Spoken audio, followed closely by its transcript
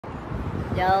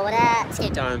Yo, what up?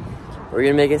 Skate time. We're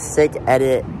gonna make a sick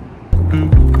edit.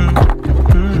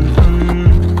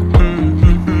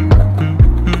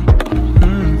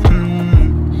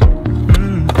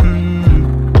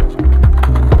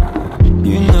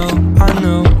 You know, I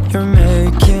know you're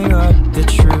making up the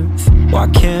truth. Why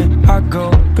can't I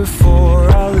go before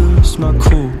I lose my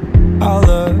cool? I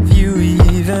love you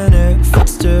even if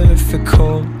it's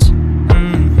difficult.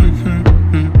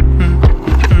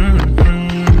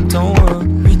 Don't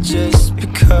worry just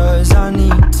because I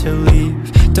need to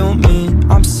leave. Don't mean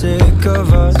I'm sick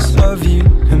of us, of you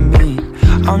and me.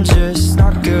 I'm just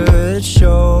not good at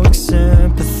showing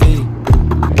sympathy.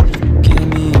 Give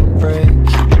me a break.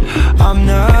 I'm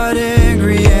not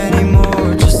angry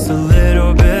anymore, just a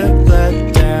little bit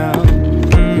let down.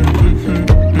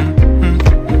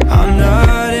 I'm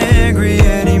not angry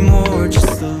anymore,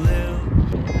 just a little.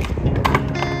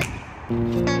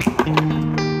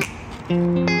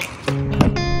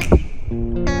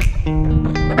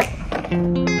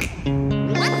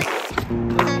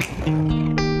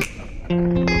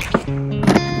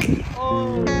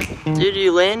 Dude,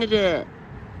 you landed it.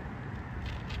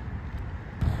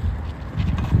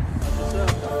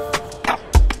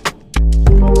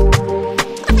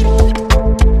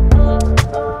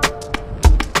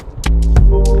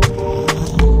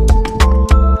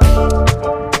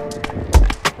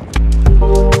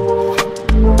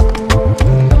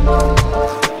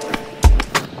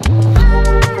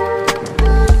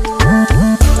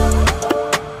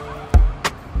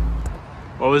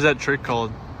 What was that trick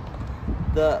called?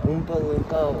 The Oompa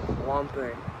Loompa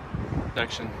Whomper.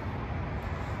 Section.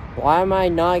 Why am I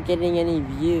not getting any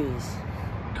views?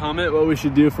 Comment what we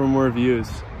should do for more views.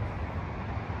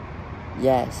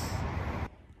 Yes.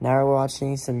 Now we're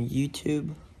watching some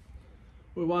YouTube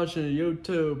We're watching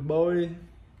YouTube, boy.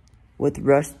 with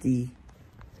Rusty.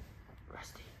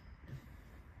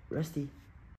 Rusty.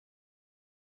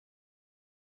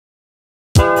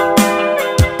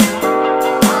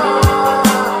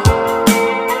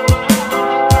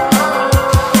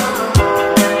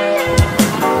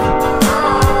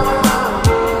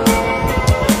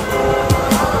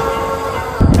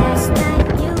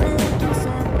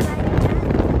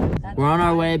 We're on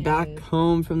our way back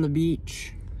home from the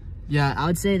beach. Yeah, I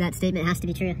would say that statement has to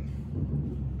be true.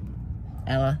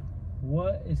 Ella.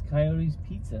 What is Coyote's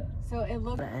Pizza? So it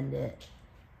looks. End it.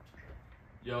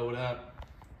 Yo, what up?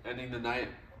 Ending the night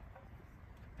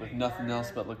with nothing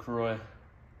else but LaCroix.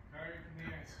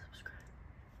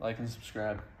 Like and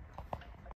subscribe.